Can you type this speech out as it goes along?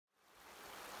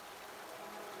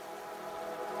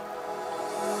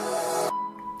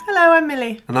Hello, I'm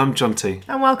Millie. And I'm Jonty.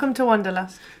 And welcome to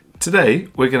Wonderlust. Today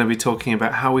we're going to be talking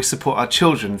about how we support our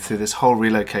children through this whole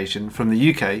relocation from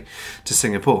the UK to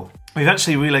Singapore. We've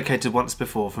actually relocated once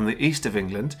before from the east of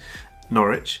England,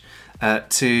 Norwich,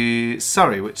 to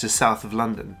Surrey, which is south of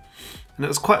London. And it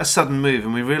was quite a sudden move,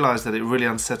 and we realised that it really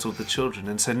unsettled the children.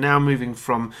 And so now moving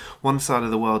from one side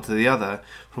of the world to the other,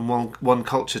 from one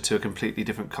culture to a completely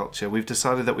different culture, we've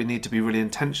decided that we need to be really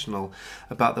intentional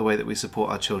about the way that we support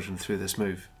our children through this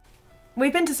move.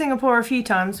 We've been to Singapore a few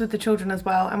times with the children as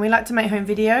well, and we like to make home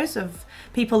videos of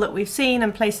people that we've seen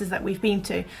and places that we've been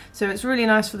to. So it's really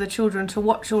nice for the children to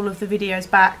watch all of the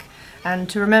videos back and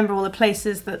to remember all the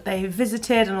places that they've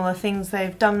visited and all the things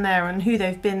they've done there and who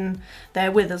they've been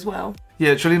there with as well.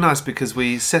 Yeah, it's really nice because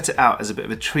we set it out as a bit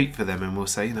of a treat for them, and we'll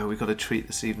say, you know, we've got a treat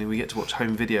this evening, we get to watch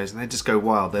home videos, and they just go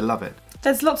wild, they love it.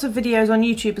 There's lots of videos on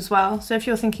YouTube as well, so if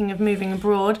you're thinking of moving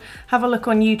abroad, have a look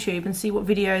on YouTube and see what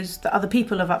videos that other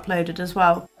people have uploaded as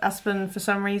well. Aspen, for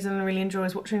some reason, really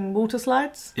enjoys watching water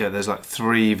slides. Yeah, there's like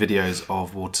 3 videos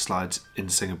of water slides in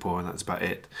Singapore, and that's about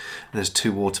it. And there's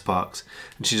 2 water parks,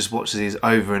 and she just watches these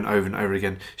over and over and over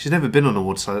again. She's never been on a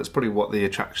water slide, that's probably what the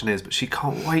attraction is, but she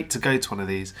can't wait to go to one of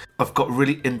these. I've got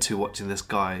really into watching this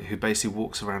guy who basically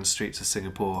walks around streets of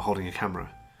Singapore holding a camera.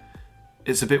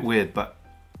 It's a bit weird, but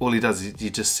all he does is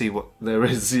you just see what there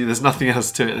is. There's nothing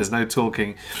else to it. There's no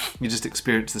talking. You just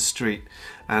experience the street.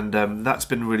 And that's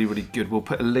been really, really good. We'll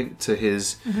put a link to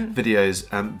his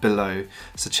videos below.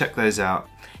 So check those out.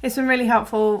 It's been really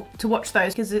helpful to watch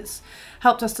those because it's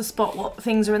helped us to spot what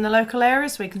things are in the local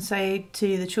areas. So we can say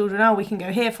to the children, oh, we can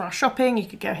go here for our shopping. You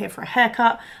could go here for a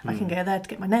haircut. I can go there to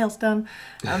get my nails done.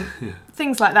 Yeah.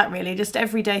 Things like that, really. Just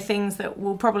everyday things that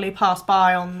will probably pass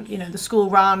by on, you know, the school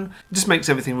run. It just makes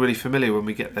everything really familiar when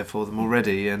we get there for them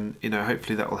already. And, you know,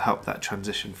 hopefully that will help that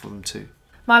transition for them too.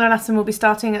 Milo and Aston will be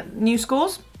starting at new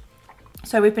schools.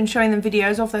 So we've been showing them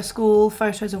videos of their school,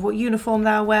 photos of what uniform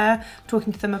they'll wear,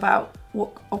 talking to them about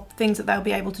what things that they'll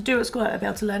be able to do at school. They'll be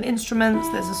able to learn instruments.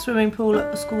 There's a swimming pool at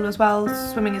the school as well.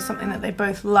 Swimming is something that they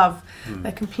both love.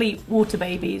 They're complete water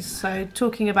babies. So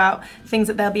talking about things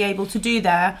that they'll be able to do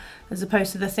there as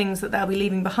opposed to the things that they'll be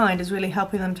leaving behind is really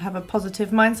helping them to have a positive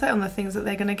mindset on the things that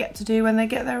they're going to get to do when they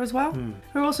get there as well.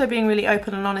 We're also being really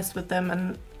open and honest with them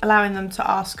and allowing them to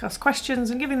ask us questions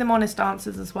and giving them honest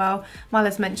answers as well.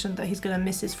 Milo's mentioned that he's going to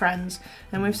miss his friends,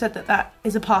 and we've said that that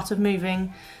is a part of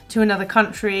moving to another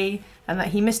country and that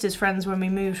he missed his friends when we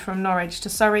moved from Norwich to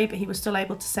Surrey, but he was still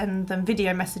able to send them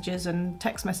video messages and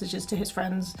text messages to his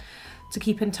friends to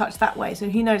keep in touch that way. So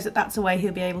he knows that that's a way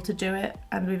he'll be able to do it,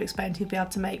 and we've explained he'll be able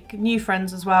to make new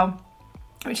friends as well,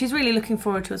 which he's really looking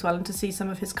forward to as well, and to see some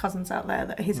of his cousins out there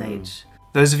that are his age.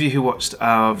 Those of you who watched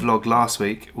our vlog last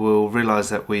week will realise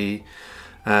that we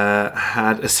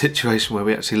had a situation where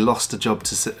we actually lost a job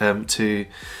to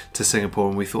Singapore,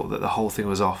 and we thought that the whole thing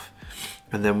was off.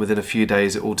 And then within a few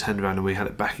days it all turned around and we had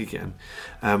it back again.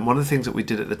 One of the things that we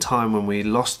did at the time when we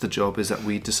lost the job is that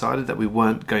we decided that we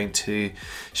weren't going to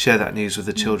share that news with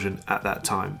the children at that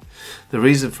time. The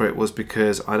reason for it was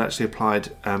because I'd actually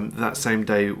applied that same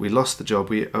day we lost the job.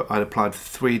 I'd applied for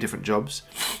 3 different jobs,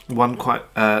 one quite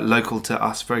local to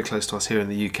us, very close to us here in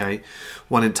the UK,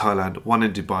 one in Thailand, one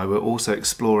in Dubai. We're also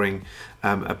exploring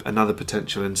another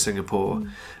potential in Singapore,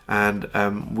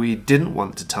 and we didn't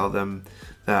want to tell them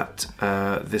that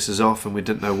this is off, and we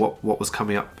didn't know what was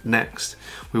coming up next.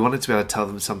 We wanted to be able to tell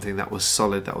them something that was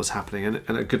solid, that was happening,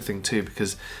 and a good thing too,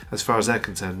 because as far as they're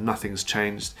concerned, nothing's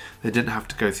changed. They didn't have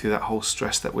to go through that whole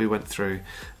stress that we went through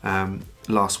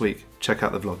last week. Check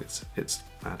out the vlog, it's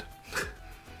mad.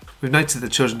 We've noticed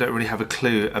that children don't really have a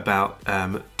clue about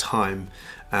time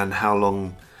and how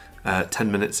long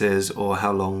 10 minutes is, or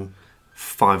how long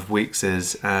 5 weeks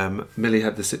is. Millie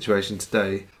had the situation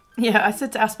today. Yeah, I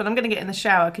said to Aspen, I'm going to get in the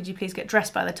shower. Could you please get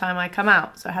dressed by the time I come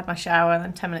out? So I had my shower, and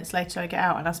then 10 minutes later I get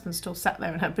out, and Aspen's still sat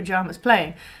there in her pyjamas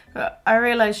playing. But I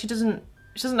realised she doesn't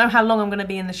know how long I'm going to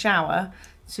be in the shower,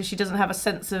 so she doesn't have a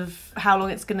sense of how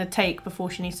long it's going to take before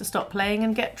she needs to stop playing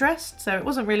and get dressed. So it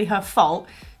wasn't really her fault.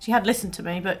 She had listened to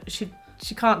me, but she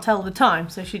can't tell the time,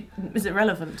 so is it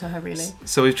relevant to her really?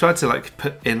 So we've tried to like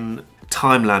put in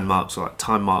time landmarks, or like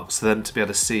time marks, for them to be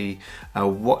able to see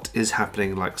what is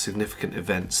happening, like significant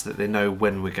events that they know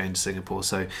when we're going to Singapore.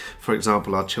 So for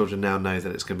example, our children now know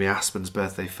that it's going to be Aspen's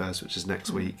birthday first, which is next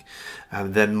week,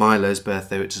 and then Milo's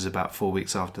birthday, which is about 4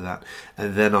 weeks after that,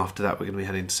 and then after that we're going to be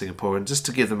heading to Singapore, and just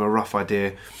to give them a rough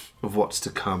idea of what's to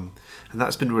come. And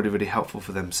that's been really, really helpful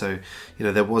for them. So, you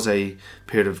know, there was a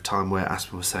period of time where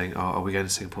Aspen was saying, oh, are we going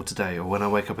to Singapore today? Or when I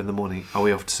wake up in the morning, are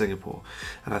we off to Singapore?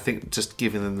 And I think just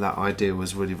giving them that idea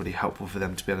was really, really helpful for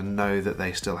them to be able to know that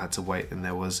they still had to wait and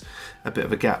there was a bit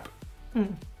of a gap.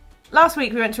 Last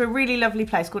week we went to a really lovely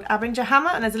place called Abinger,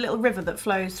 and there's a little river that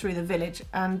flows through the village,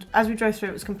 and as we drove through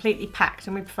it was completely packed,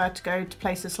 and we preferred to go to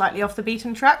places slightly off the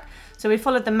beaten track. So we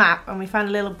followed the map and we found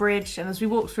a little bridge, and as we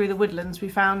walked through the woodlands we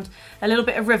found a little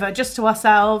bit of river just to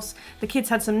ourselves. The kids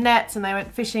had some nets and they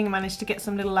went fishing and managed to get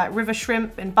some little like river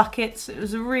shrimp in buckets. It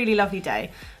was a really lovely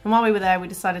day, and while we were there we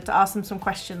decided to ask them some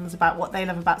questions about what they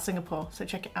love about Singapore, so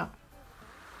check it out.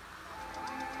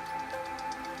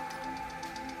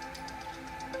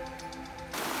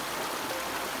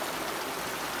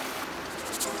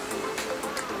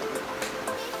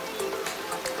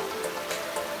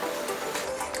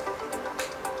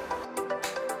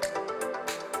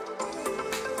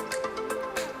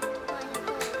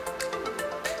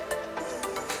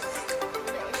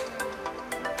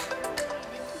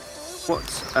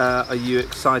 What are you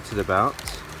excited about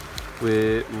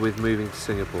with moving to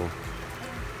Singapore?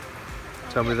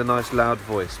 Tell me with a nice loud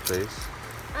voice, please.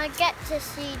 I get to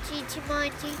see Gigi Ma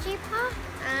and Gigi Pa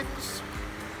and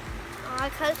my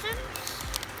cousins.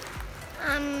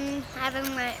 I'm having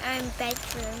my own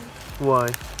bedroom. Why?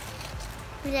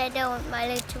 Because I don't want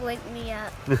Milo to wake me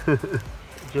up. Would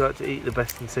you like to eat the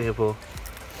best in Singapore?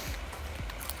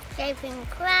 Shaping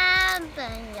crab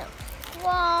and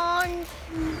prawns.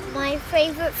 My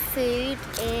favourite food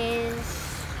is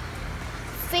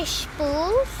fish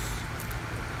balls.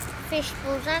 Fish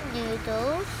balls and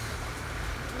noodles.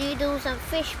 Noodles and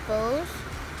fish balls.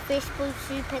 Fish ball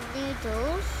soup and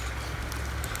noodles.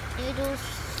 Noodles,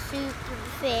 soup and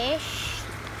fish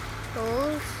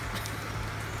balls.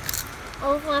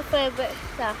 All of my favourite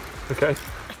stuff. Okay.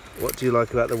 What do you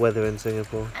like about the weather in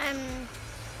Singapore?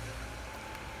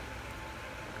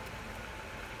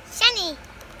 Sunny.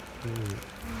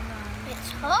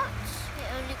 It's hot. It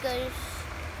only goes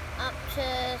up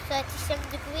to 37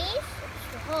 degrees.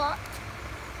 It's hot.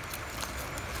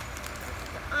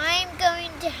 I'm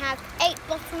going to have 8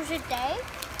 bottles a day.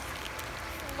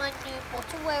 My new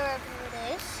bottle, wherever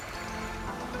it is.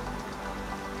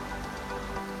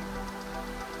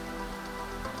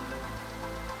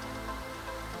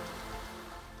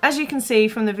 As you can see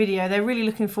from the video, they're really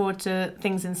looking forward to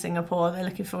things in Singapore. They're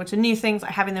looking forward to new things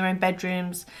like having their own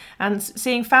bedrooms and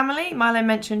seeing family. Milo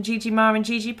mentioned Gigi Ma and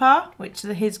Gigi Pa, which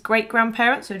are his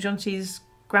great-grandparents, so Jonty's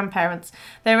grandparents.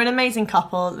 They're an amazing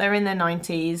couple. They're in their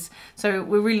 90s, so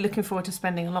we're really looking forward to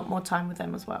spending a lot more time with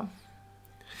them as well.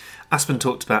 Aspen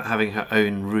talked about having her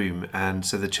own room, and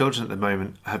so the children at the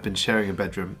moment have been sharing a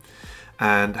bedroom.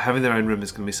 And having their own room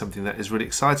is going to be something that is really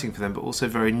exciting for them, but also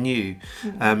very new.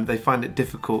 They find it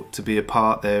difficult to be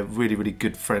apart. They're really, really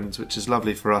good friends, which is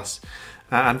lovely for us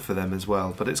and for them as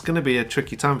well. But it's going to be a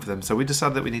tricky time for them. So we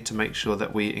decided that we need to make sure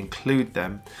that we include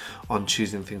them on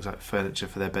choosing things like furniture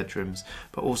for their bedrooms,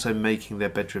 but also making their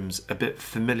bedrooms a bit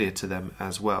familiar to them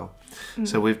as well.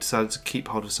 So we've decided to keep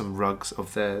hold of some rugs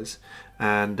of theirs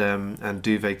and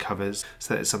duvet covers,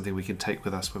 so that it's something we can take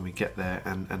with us when we get there,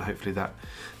 and hopefully that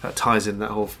ties in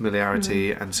that whole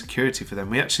familiarity and security for them.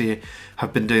 We actually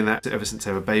have been doing that ever since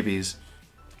they were babies,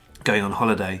 going on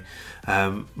holiday.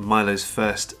 Milo's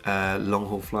first long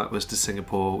haul flight was to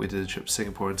Singapore. We did a trip to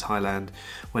Singapore and Thailand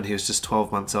when he was just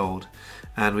 12 months old,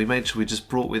 and we made sure we just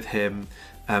brought with him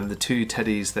the 2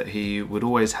 teddies that he would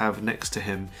always have next to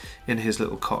him in his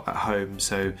little cot at home.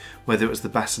 So whether it was the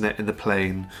bassinet in the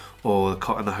plane or the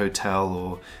cot in the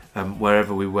hotel or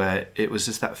wherever we were, it was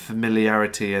just that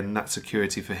familiarity and that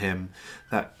security for him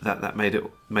that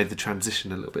made the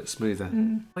transition a little bit smoother.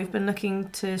 We've been looking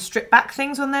to strip back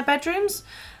things on their bedrooms,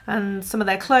 and some of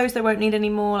their clothes they won't need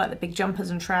anymore, like the big jumpers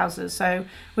and trousers. So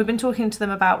we've been talking to them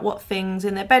about what things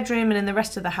in their bedroom and in the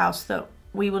rest of the house that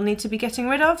we will need to be getting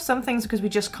rid of. Some things because we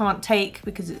just can't take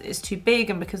because it's too big,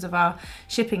 and because of our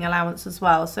shipping allowance as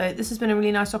well. So this has been a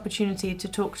really nice opportunity to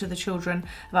talk to the children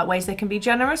about ways they can be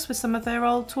generous with some of their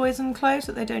old toys and clothes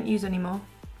that they don't use anymore.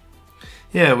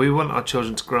 Yeah, we want our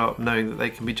children to grow up knowing that they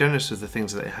can be generous with the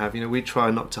things that they have. You know, we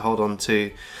try not to hold on to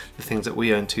the things that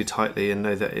we own too tightly, and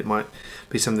know that it might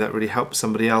be something that really helps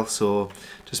somebody else or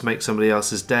just make somebody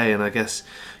else's day. And I guess,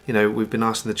 you know, we've been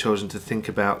asking the children to think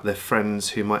about their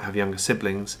friends who might have younger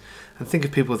siblings, and think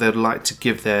of people they'd like to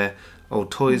give their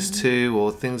old toys to,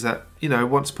 or things that, you know,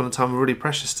 once upon a time were really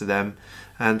precious to them,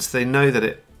 and so they know that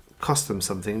it cost them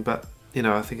something. But, you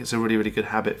know, I think it's a really, really good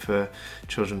habit for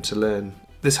children to learn.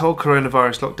 This whole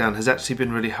coronavirus lockdown has actually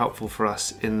been really helpful for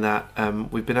us in that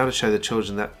we've been able to show the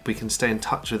children that we can stay in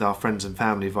touch with our friends and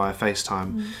family via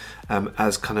FaceTime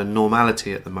as kind of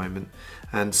normality at the moment.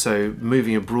 And so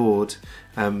moving abroad,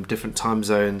 different time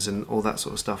zones and all that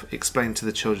sort of stuff, explain to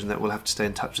the children that we'll have to stay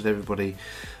in touch with everybody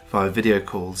via video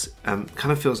calls,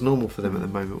 kind of feels normal for them at the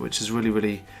moment, which is really,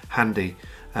 really handy.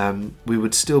 We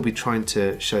would still be trying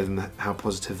to show them how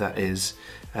positive that is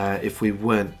if we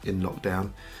weren't in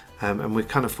lockdown. And we're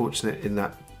kind of fortunate in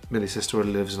that Millie's sister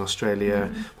already lives in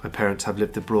Australia, my parents have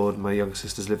lived abroad, my younger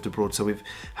sister's lived abroad, so we've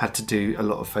had to do a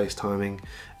lot of FaceTiming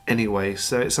anyway,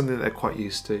 so it's something that they're quite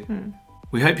used to.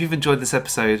 We hope you've enjoyed this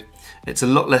episode. It's a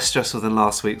lot less stressful than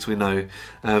last week's, we know.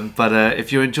 But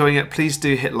if you're enjoying it, please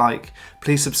do hit like.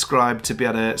 Please subscribe to be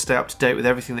able to stay up to date with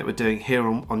everything that we're doing here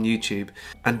on YouTube.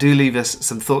 And do leave us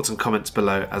some thoughts and comments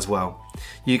below as well.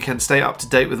 You can stay up to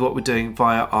date with what we're doing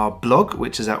via our blog,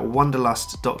 which is at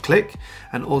wonderlust.click,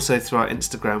 and also through our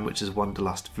Instagram, which is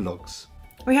wonderlustvlogs.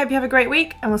 We hope you have a great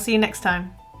week, and we'll see you next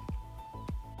time.